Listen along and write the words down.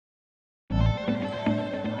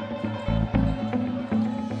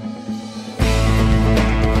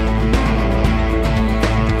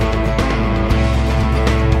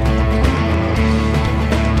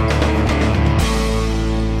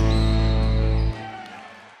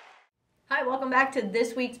Hi, welcome back to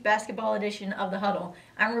this week's basketball edition of The Huddle.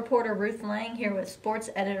 I'm reporter Ruth Lang here with sports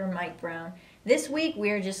editor Mike Brown. This week we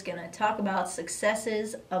are just going to talk about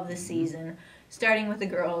successes of the season, starting with the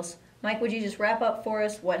girls. Mike, would you just wrap up for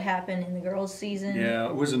us what happened in the girls' season? Yeah,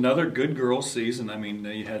 it was another good girls' season. I mean,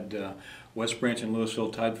 you had West Branch and Louisville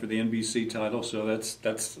tied for the NBC title, so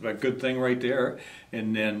that's a good thing right there.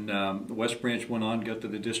 And then West Branch went on, got to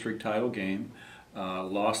the district title game.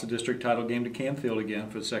 Lost the district title game to Canfield again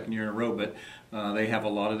for the second year in a row, but they have a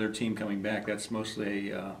lot of their team coming back. That's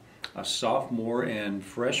mostly a sophomore and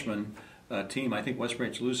freshman team. I think West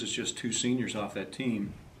Branch loses just two seniors off that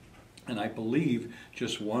team, and I believe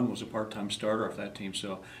just one was a part-time starter off that team.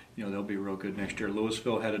 So, they'll be real good next year.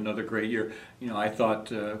 Louisville had another great year. I thought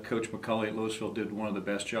Coach McCulley at Louisville did one of the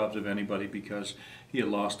best jobs of anybody because he had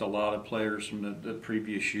lost a lot of players from the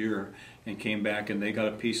previous year and came back, and they got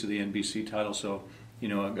a piece of the NBC title. So,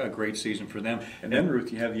 a great season for them. And then,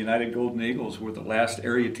 Ruth, you have the United Golden Eagles, were the last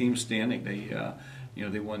area team standing.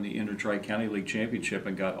 They won the Inter-Tri-County League Championship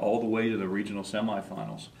and got all the way to the regional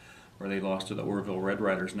semifinals, where they lost to the Orville Red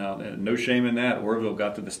Riders. Now, no shame in that. Orville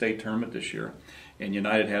got to the state tournament this year, and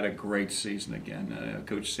United had a great season again.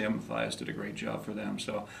 Coach Sam Mathias did a great job for them.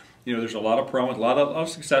 So, there's a lot of promise, a lot of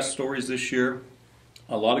success stories this year,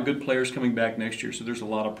 a lot of good players coming back next year. So there's a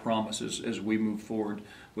lot of promises as we move forward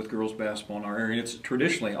with girls basketball in our area. It's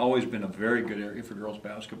traditionally always been a very good area for girls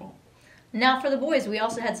basketball. Now for the boys, we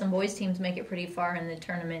also had some boys teams make it pretty far in the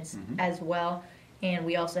tournaments as well. And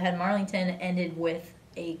we also had Marlington ended with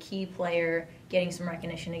a key player getting some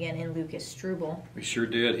recognition again in Lucas Struble. We sure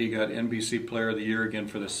did. He got NBC Player of the Year again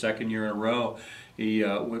for the second year in a row. He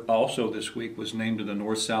also this week was named to the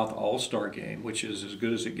North-South All-Star Game, which is as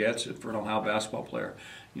good as it gets for an Ohio basketball player.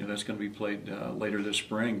 That's going to be played later this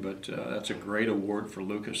spring, but that's a great award for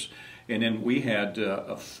Lucas. And then we had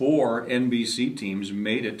 4 NBC teams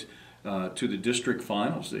made it to the district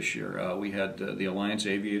finals this year. We had the Alliance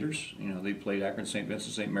Aviators. They played Akron St.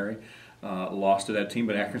 Vincent St. Mary. Lost to that team,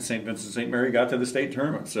 but Akron St. Vincent St. Mary got to the state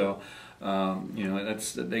tournament. So,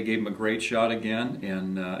 they gave them a great shot again.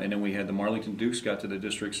 And then we had the Marlington Dukes got to the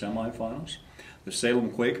district semifinals. The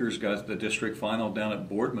Salem Quakers got to the district final down at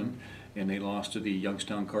Boardman, and they lost to the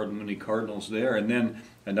Youngstown Mooney Cardinals there. And then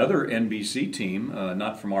another NBC team,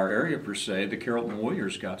 not from our area per se, the Carrollton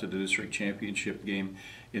Warriors got to the district championship game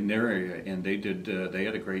in their area, and they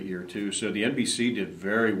had a great year too. So the NBC did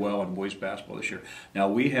very well in boys basketball this year. Now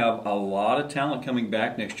we have a lot of talent coming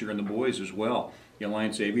back next year in the boys as well. The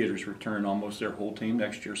Alliance Aviators return almost their whole team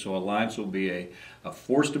next year, so Alliance will be a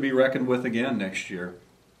force to be reckoned with again next year.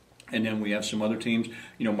 And then we have some other teams.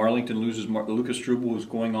 Marlington loses Lucas Struble, who's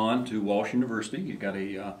going on to Walsh University. He got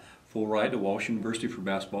a full ride to Walsh University for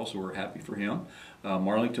basketball, so we're happy for him.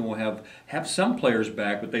 Marlington will have some players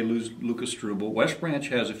back, but they lose Lucas Struble. West Branch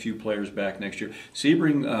has a few players back next year.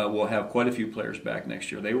 Sebring will have quite a few players back next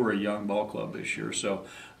year. They were a young ball club this year. So,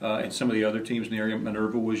 and some of the other teams in the area,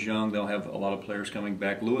 Minerva was young. They'll have a lot of players coming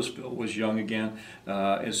back. Louisville was young again.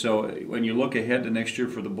 And so when you look ahead to next year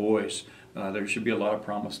for the boys, there should be a lot of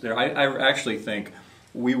promise there. I actually think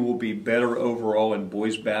we will be better overall in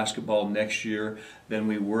boys basketball next year than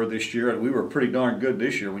we were this year. And we were pretty darn good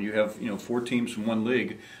this year. When you have 4 teams from one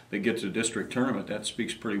league that get to the district tournament, that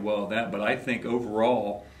speaks pretty well of that. But I think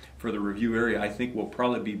overall for the review area, I think we'll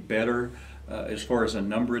probably be better as far as a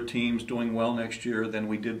number of teams doing well next year than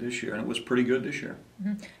we did this year. And it was pretty good this year.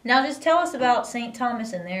 Now just tell us about St.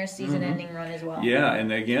 Thomas and their season-ending run as well. Yeah,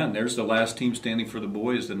 and again, there's the last team standing for the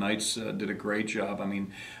boys. The Knights did a great job. I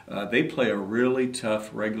mean, they play a really tough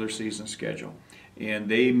regular season schedule. And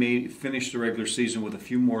they may finish the regular season with a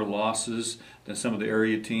few more losses than some of the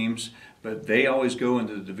area teams, but they always go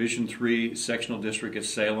into the Division III sectional district at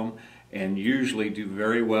Salem and usually do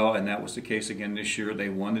very well, and that was the case again this year. They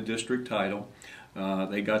won the district title.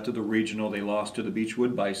 They got to the regional. They lost to the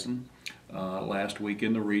Beechwood Bison last week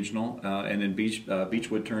in the regional, and then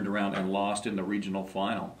Beechwood turned around and lost in the regional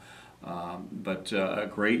final. But a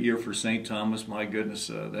great year for St. Thomas. My goodness,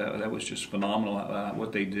 that was just phenomenal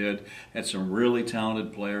what they did. Had some really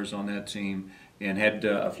talented players on that team, and had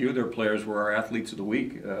a few of their players were our athletes of the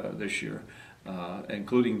week this year.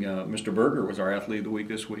 Including Mr. Berger was our athlete of the week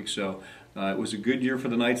this week. So it was a good year for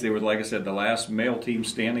the Knights. They were, like I said, the last male team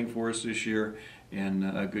standing for us this year, and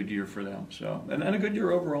a good year for them. So and a good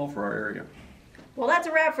year overall for our area. Well, that's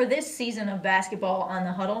a wrap for this season of basketball on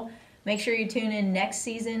the Huddle. Make sure you tune in next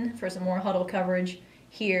season for some more Huddle coverage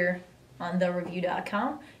here on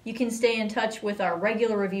thereview.com. You can stay in touch with our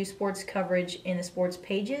regular review sports coverage in the sports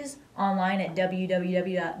pages, online at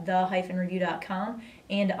www.the-review.com,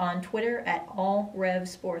 and on Twitter at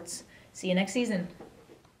allrevsports. See you next season.